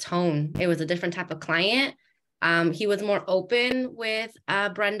Enrique's tone. It was a different type of client. He was more open with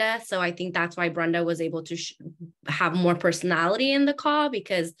Brenda. So I think that's why Brenda was able to have more personality in the call,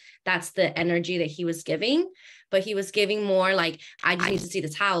 because that's the energy that he was giving. But he was giving more like, I just need to see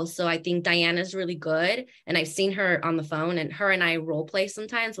this house. So I think Diana's really good. And I've seen her on the phone, and her and I role play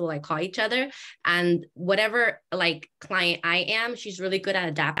sometimes. We'll like call each other, and whatever like client I am, she's really good at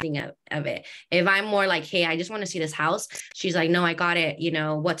adapting of it. If I'm more like, hey, I just want to see this house, she's like, no, I got it. You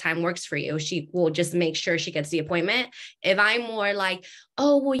know, what time works for you? She will just make sure she gets the appointment. If I'm more like,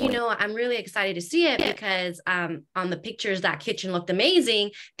 oh, well, you know, I'm really excited to see it because on the pictures, that kitchen looked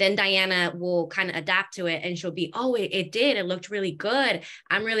amazing, then Diana will kind of adapt to it, and she'll be, oh, it did. It looked really good.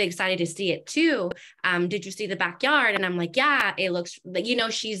 I'm really excited to see it too. Did you see the backyard? And I'm like, yeah, it looks, you know,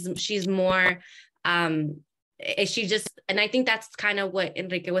 she's more, she just, and I think that's kind of what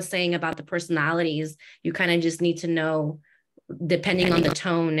Enrique was saying about the personalities. You kind of just need to know, depending on the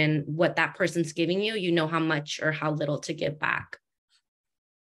tone and what that person's giving you, you know how much or how little to give back.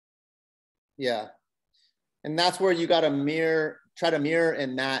 Yeah. And that's where you got to try to mirror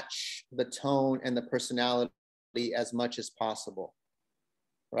and match the tone and the personality as much as possible,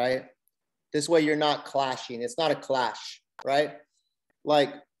 right? This way you're not clashing. It's not a clash, right?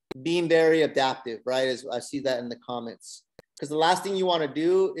 Like being very adaptive, right? As I see that in the comments. Because the last thing you want to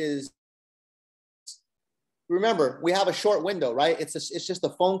do is, remember, we have a short window, right? It's just a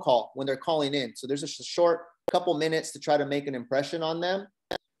phone call when they're calling in. So there's just a short couple minutes to try to make an impression on them.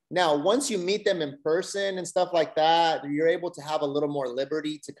 Now, once you meet them in person and stuff like that, you're able to have a little more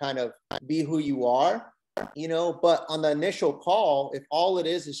liberty to kind of be who you are, you know, but on the initial call, if all it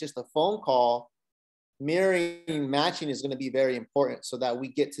is just a phone call, mirroring, matching is going to be very important so that we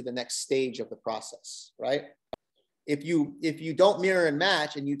get to the next stage of the process, right? If you don't mirror and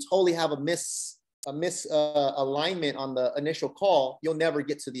match and you totally have a misalignment on the initial call, you'll never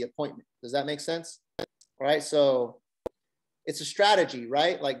get to the appointment. Does that make sense? All right. So it's a strategy,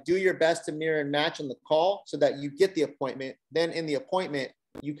 right? Like do your best to mirror and match on the call so that you get the appointment. Then in the appointment,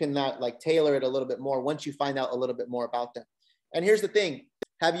 you can like tailor it a little bit more once you find out a little bit more about them. And here's the thing.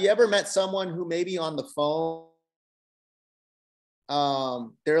 Have you ever met someone who maybe on the phone,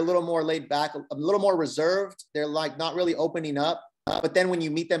 they're a little more laid back, a little more reserved. They're like not really opening up. But then when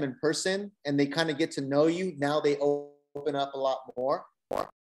you meet them in person and they kind of get to know you, now they open up a lot more,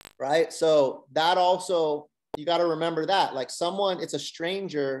 right? So that also, you got to remember that, like someone, it's a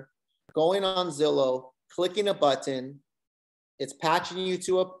stranger going on Zillow, clicking a button, it's patching you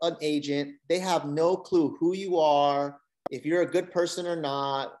to an agent. They have no clue who you are, if you're a good person or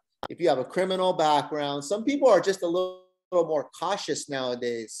not, if you have a criminal background. Some people are just a little more cautious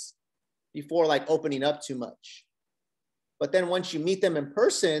nowadays before like opening up too much. But then once you meet them in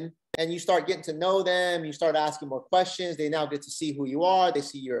person and you start getting to know them, you start asking more questions, they now get to see who you are, they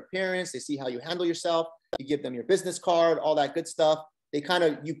see your appearance, they see how you handle yourself, you give them your business card, all that good stuff. They kind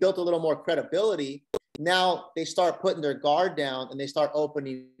of, you built a little more credibility. Now they start putting their guard down and they start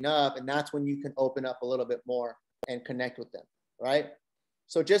opening up, and that's when you can open up a little bit more and connect with them, right?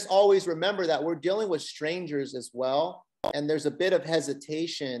 So just always remember that we're dealing with strangers as well. And there's a bit of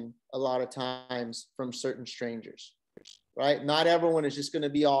hesitation a lot of times from certain strangers, right? Not everyone is just going to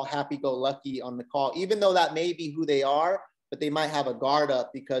be all happy-go-lucky on the call, even though that may be who they are, but they might have a guard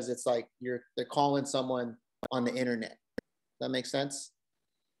up because it's like they're calling someone on the internet. That makes sense?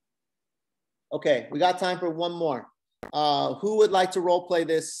 Okay, we got time for one more. Who would like to role play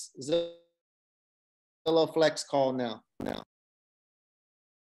this Zillow Flex call now?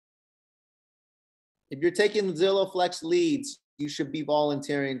 If you're taking Zillow Flex leads, you should be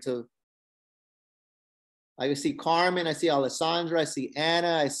volunteering to. I see Carmen, I see Alessandra, I see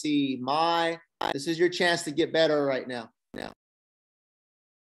Anna, I see Mai. This is your chance to get better right now.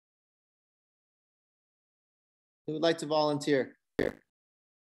 Who would like to volunteer?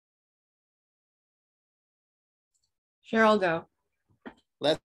 Sure, I'll go.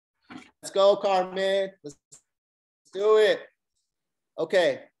 Let's go, Carmen. Let's do it.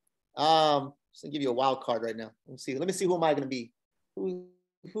 Okay. Just gonna give you a wild card right now. Let me see who am I gonna be?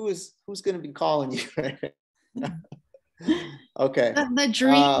 Who's gonna be calling you right now? Okay. The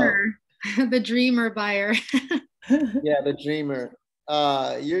dreamer. The dreamer buyer. Yeah, the dreamer.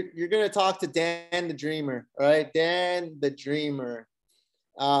 You're gonna talk to Dan the dreamer, all right? Dan the dreamer.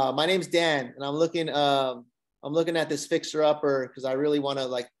 My name's Dan, and I'm looking at this fixer-upper because I really want to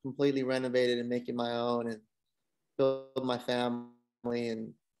like completely renovate it and make it my own and build my family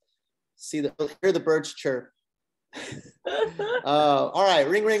and hear the birds chirp. All right,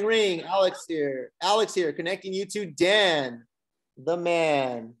 ring, ring, ring. Alex here. Alex here, connecting you to Dan, the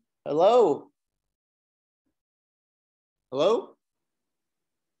man. Hello. Hello.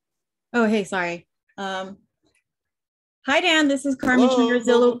 Oh, hey, sorry. Hi, Dan. This is Carmen Chandra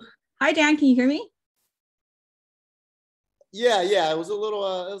Zillow. Hi, Dan. Can you hear me? Yeah, it was a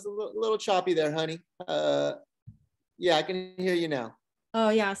little choppy there, honey. Yeah, I can hear you now. Oh,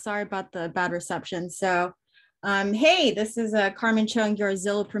 yeah. Sorry about the bad reception. So, hey, this is Carmen Chung, your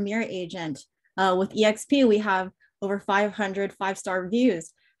Zillow Premier agent. With EXP, we have over 500 five-star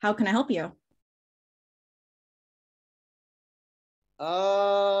reviews. How can I help you?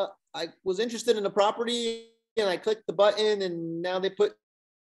 I was interested in the property and I clicked the button and now they put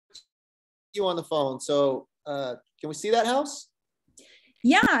you on the phone. So can we see that house?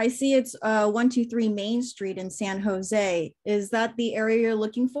 Yeah, I see it's 123 Main Street in San Jose. Is that the area you're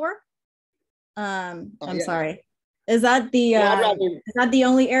looking for? I'm yeah. sorry. Is that the is that the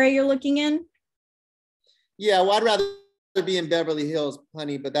only area you're looking in? Yeah, well, I'd rather be in Beverly Hills,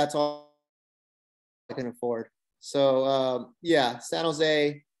 honey, but that's all I can afford. So yeah, San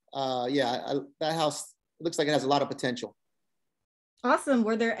Jose, that house looks like it has a lot of potential. Awesome.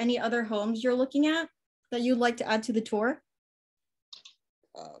 Were there any other homes you're looking at that you'd like to add to the tour?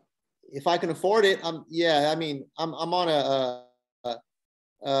 If I can afford it, yeah, I mean, I'm on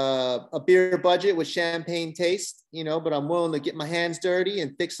a beer budget with champagne taste, you know, but I'm willing to get my hands dirty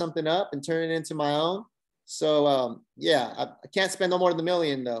and fix something up and turn it into my own. So yeah, I can't spend no more than $1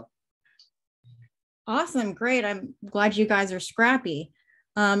 million though. Awesome, great. I'm glad you guys are scrappy.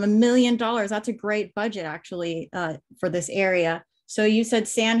 $1 million, that's a great budget actually for this area. So you said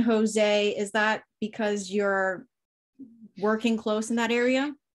San Jose, is that because you're working close in that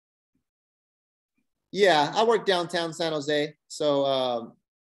area? Yeah, I work downtown San Jose. So,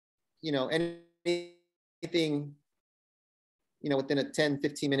 you know, anything, you know, within a 10,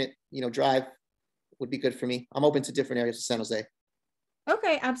 15 minute, you know, drive would be good for me. I'm open to different areas of San Jose.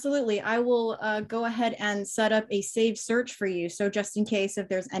 Okay, absolutely. I will go ahead and set up a saved search for you. So just in case if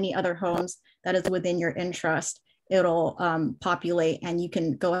there's any other homes that is within your interest, it'll populate and you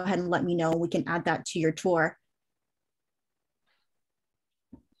can go ahead and let me know. We can add that to your tour.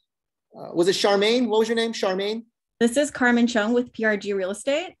 Was it Charmaine? What was your name? Charmaine? This is Carmen Chung with PRG Real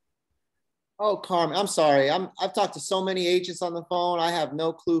Estate. Oh, Carmen, I'm sorry. I've talked to so many agents on the phone. I have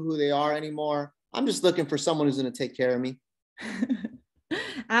no clue who they are anymore. I'm just looking for someone who's going to take care of me.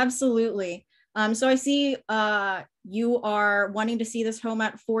 Absolutely. So I see you are wanting to see this home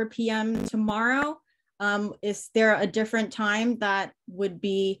at 4 p.m. tomorrow. Is there a different time that would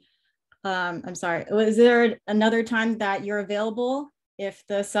be, I'm sorry, is there another time that you're available if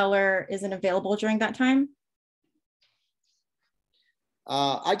the seller isn't available during that time?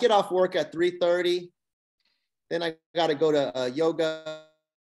 I get off work at 3:30. Then I got to go to yoga.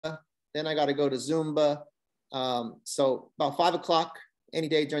 Then I got to go to Zumba. So about 5 o'clock any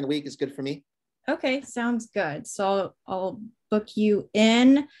day during the week is good for me. Okay, sounds good. So I'll book you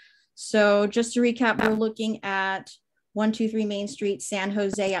in. So just to recap, we're looking at 123 Main Street, San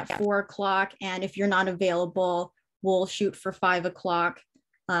Jose at 4 o'clock. And if you're not available, we'll shoot for 5 o'clock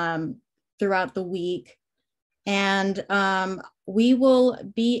throughout the week. And we will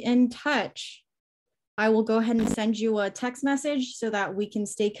be in touch. I will go ahead and send you a text message so that we can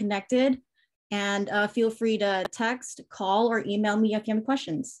stay connected. And feel free to text, call, or email me if you have any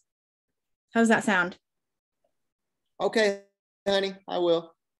questions. How does that sound? Okay, honey, I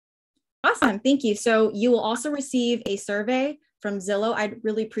will. Awesome, thank you. So you will also receive a survey from Zillow. I'd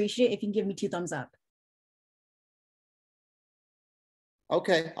really appreciate it if you can give me 2 thumbs up.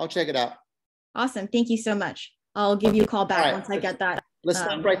 Okay, I'll check it out. Awesome, thank you so much. I'll give you a call back once I get that Let's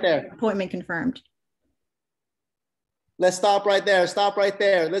stop right there. Appointment confirmed. Let's stop right there. Stop right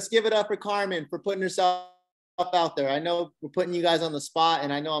there. Let's give it up for Carmen for putting herself out there. I know we're putting you guys on the spot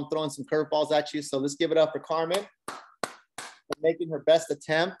and I know I'm throwing some curveballs at you. So let's give it up for Carmen for making her best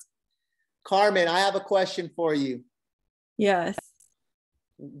attempt. Carmen, I have a question for you. Yes.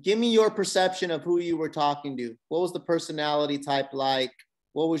 Give me your perception of who you were talking to. What was the personality type like?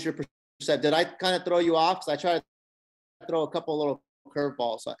 What was your perception? Did I kind of throw you off? Because I tried to throw a couple little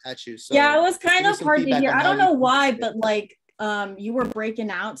curveballs at you. So yeah, it was kind of hard to hear. I don't know why, but like you were breaking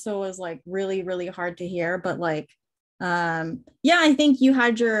out, so it was like really, really hard to hear. But like yeah, I think you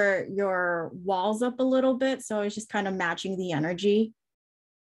had your walls up a little bit, so it's just kind of matching the energy.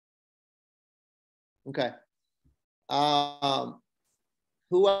 Okay.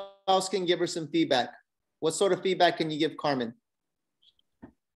 Who else can give her some feedback? What sort of feedback can you give Carmen?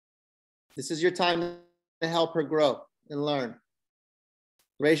 This is your time to help her grow and learn.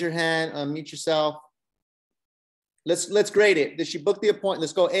 Raise your hand, unmute yourself. let's grade it. Did she book the appointment?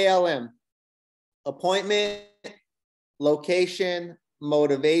 Let's go ALM. Appointment, location,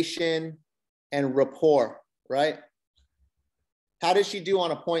 motivation, and rapport, right? How did she do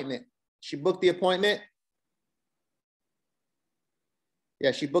on appointment? She booked the appointment?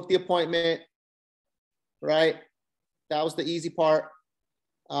 Yeah, she booked the appointment, right? That was the easy part.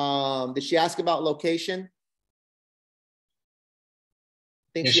 Did she ask about location?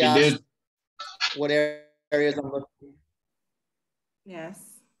 I think Yes, she she asked did. what areas I'm looking. Yes.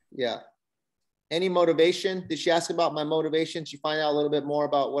 Yeah. Any motivation? Did she ask about my motivation? She find out a little bit more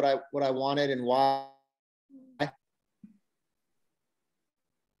about what I wanted and why.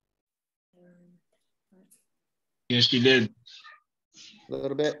 Yes, she did. A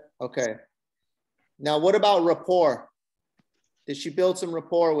little bit. Okay. Now, what about rapport? Did she build some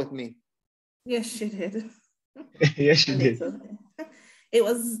rapport with me? Yes, she did. Yes, she A did. little. It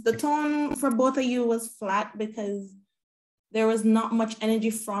was, the tone for both of you was flat because there was not much energy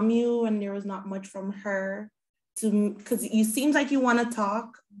from you and there was not much from her, because you seems like you want to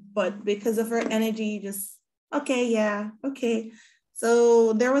talk, but because of her energy, you just, okay, yeah, okay.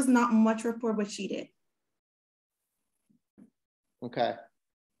 So there was not much rapport, but she did. Okay.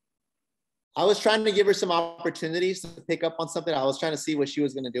 I was trying to give her some opportunities to pick up on something. I was trying to see what she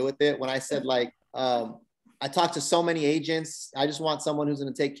was going to do with it. When I said, like, I talked to so many agents, I just want someone who's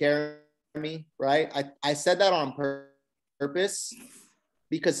going to take care of me, right? I said that on purpose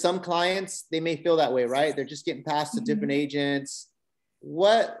because some clients, they may feel that way, right? They're just getting passed to different agents.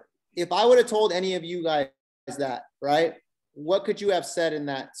 What, if I would have told any of you guys that, right? What could you have said in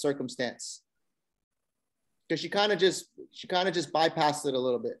that circumstance? Because she kind of just bypassed it a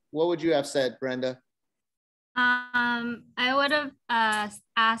little bit. What would you have said, Brenda? I would have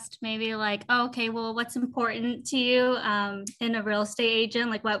asked maybe like, oh, okay, well, what's important to you in a real estate agent?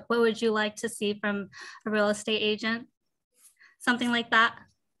 Like, what would you like to see from a real estate agent? Something like that.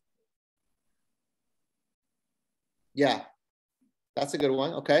 Yeah, that's a good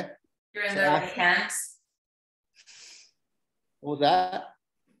one. Okay. You're in the right hands. What was that?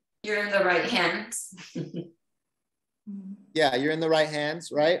 You're in the right hands. Yeah, you're in the right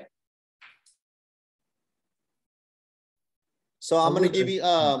hands, right? So I'm going to give you,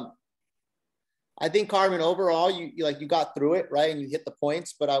 I think, Carmen, overall, you got through it, right? And you hit the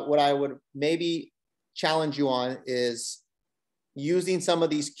points, but what I would maybe challenge you on is using some of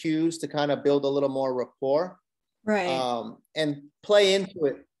these cues to kind of build a little more rapport. Right. And play into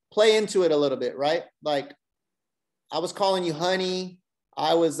it a little bit, right? Like, I was calling you honey.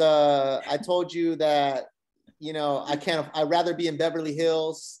 I told you that, you know, I'd rather be in Beverly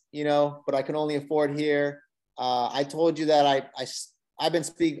Hills, you know, but I can only afford here. I told you that I've been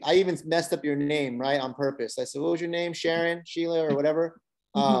speaking, I even messed up your name, right? On purpose. I said, what was your name? Sharon, Sheila, or whatever.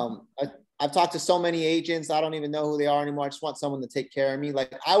 I've talked to so many agents. I don't even know who they are anymore. I just want someone to take care of me.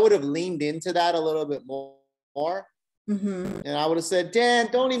 Like, I would have leaned into that a little bit more. And I would have said, Dan,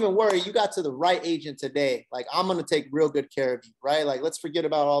 don't even worry. You got to the right agent today. Like, I'm going to take real good care of you, right? Like, let's forget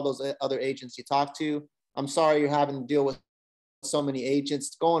about all those other agents you talked to. I'm sorry you're having to deal with so many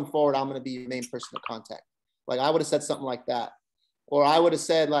agents. Going forward, I'm going to be your main person to contact. Like, I would have said something like that. Or I would have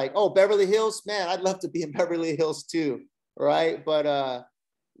said, like, oh, Beverly Hills, man, I'd love to be in Beverly Hills too, right? But,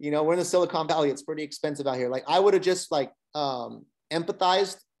 you know, we're in the Silicon Valley. It's pretty expensive out here. Like, I would have just, like,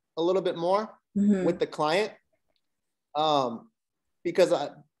 empathized a little bit more with the client. Because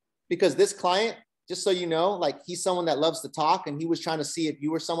this client, just so you know, like, he's someone that loves to talk, and he was trying to see if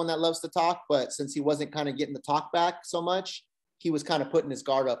you were someone that loves to talk, but since he wasn't kind of getting the talk back so much, he was kind of putting his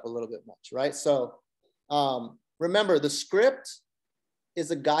guard up a little bit much, right? So remember, the script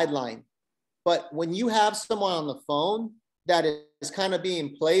is a guideline, but when you have someone on the phone that is kind of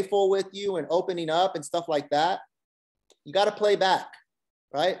being playful with you and opening up and stuff like that, you got to play back,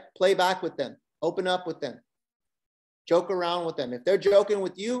 right? Play back with them, open up with them. Joke around with them. If they're joking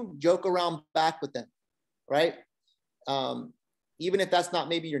with you, joke around back with them, right? Even if that's not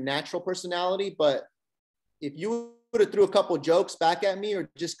maybe your natural personality, but if you would have threw a couple of jokes back at me or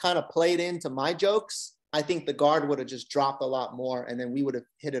just kind of played into my jokes, I think the guard would have just dropped a lot more, and then we would have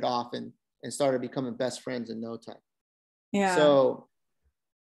hit it off and started becoming best friends in no time. Yeah. So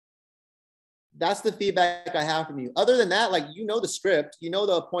that's the feedback I have from you. Other than that, like, you know the script, you know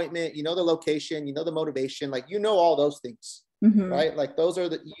the appointment, you know the location, you know the motivation, like, you know all those things, right? Like, those are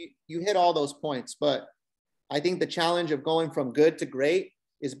you hit all those points. But I think the challenge of going from good to great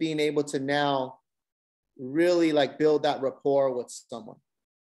is being able to now really, like, build that rapport with someone,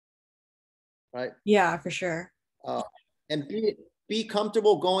 right? Yeah, for sure. And be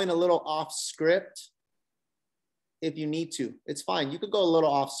comfortable going a little off script if you need to. It's fine. You could go a little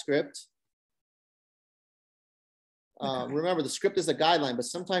off script. Remember, the script is a guideline, but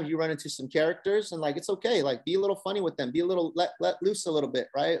sometimes you run into some characters and like, it's okay. Like be a little funny with them, be a little, let loose a little bit,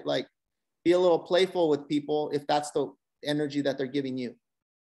 right? Like be a little playful with people if that's the energy that they're giving you.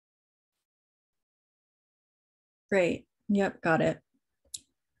 Great. Yep. Got it.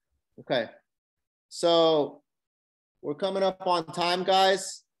 Okay. So we're coming up on time,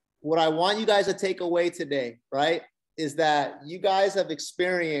 guys. What I want you guys to take away today, right, is that you guys have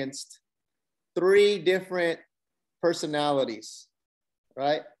experienced 3 different personalities,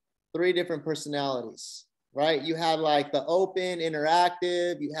 right? 3 different personalities, right? You had like the open,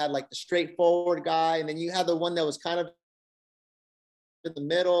 interactive, you had like the straightforward guy, and then you had the one that was kind of in the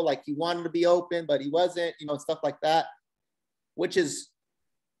middle, like he wanted to be open, but he wasn't, you know, stuff like that, which is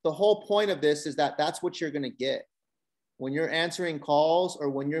the whole point of this, is that that's what you're going to get when you're answering calls,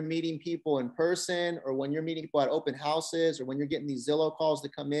 or when you're meeting people in person, or when you're meeting people at open houses, or when you're getting these Zillow calls to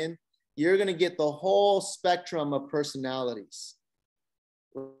come in. You're going to get the whole spectrum of personalities,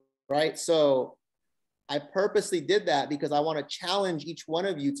 right? So I purposely did that because I want to challenge each one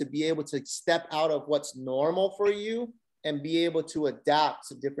of you to be able to step out of what's normal for you and be able to adapt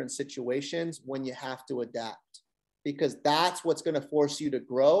to different situations when you have to adapt, because that's what's going to force you to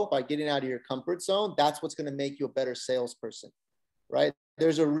grow by getting out of your comfort zone. That's what's going to make you a better salesperson, right?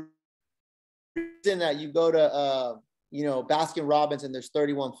 There's a reason that you go to, you know, Baskin Robbins and there's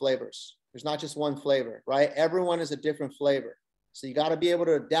 31 flavors. There's not just one flavor, right? Everyone is a different flavor. So you got to be able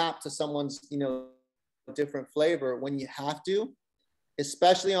to adapt to someone's, you know, different flavor when you have to,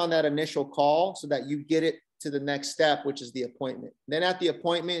 especially on that initial call, so that you get it to the next step, which is the appointment. Then at the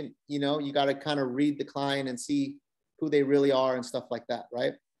appointment, you know, you got to kind of read the client and see who they really are and stuff like that,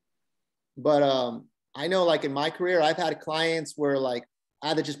 right? But I know, like in my career, I've had clients where like I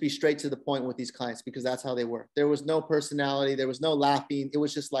had to just be straight to the point with these clients because that's how they were. There was no personality, there was no laughing. It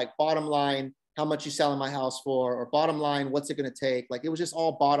was just like, bottom line, how much you selling my house for, or bottom line, what's it going to take? Like it was just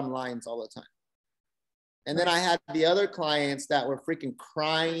all bottom lines all the time. And then I had the other clients that were freaking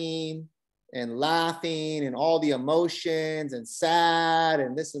crying and laughing and all the emotions and sad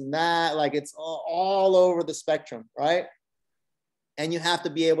and this and that. Like it's all over the spectrum, right? And you have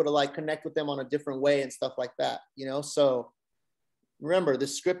to be able to like connect with them on a different way and stuff like that, you know? So remember, the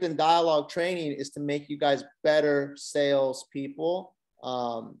script and dialogue training is to make you guys better salespeople.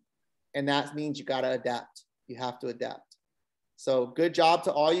 And that means you got to adapt. You have to adapt. So good job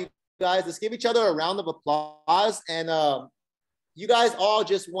to all you guys. Let's give each other a round of applause. And you guys all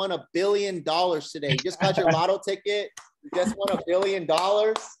just won $1 billion today. You just got your lotto ticket. You just won $1 billion,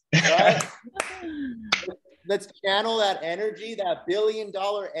 right? Let's channel that energy, that $1 billion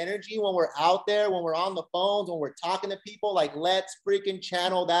energy when we're out there, when we're on the phones, when we're talking to people. Like, let's freaking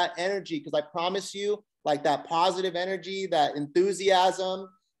channel that energy, because I promise you, like that positive energy, that enthusiasm,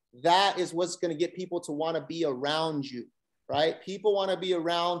 that is what's going to get people to want to be around you, right? People want to be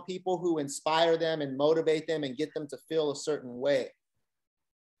around people who inspire them and motivate them and get them to feel a certain way,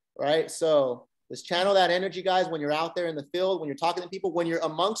 right? So let's channel that energy, guys, when you're out there in the field, when you're talking to people, when you're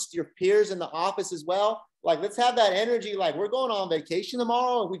amongst your peers in the office as well. Like, let's have that energy. Like, we're going on vacation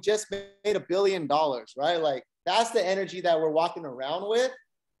tomorrow and we just made $1 billion, right? Like, that's the energy that we're walking around with.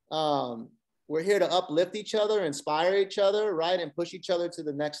 We're here to uplift each other, inspire each other, right? And push each other to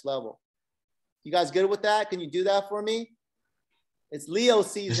the next level. You guys good with that? Can you do that for me? It's Leo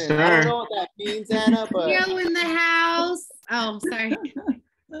season. Yes, I don't know what that means, Anna, but Leo in the house. Oh, sorry.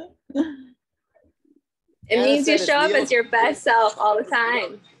 It Anna means you said show it's up Leo as your best self all the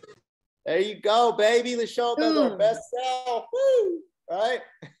time. There you go, baby. Let's show up as our best self. Woo! Right?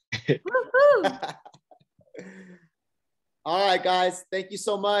 Woohoo! All right, guys. Thank you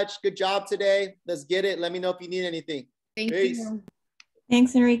so much. Good job today. Let's get it. Let me know if you need anything. Thank Peace. you.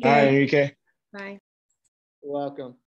 Thanks, Enrique. Bye, Enrique. Bye. You're welcome.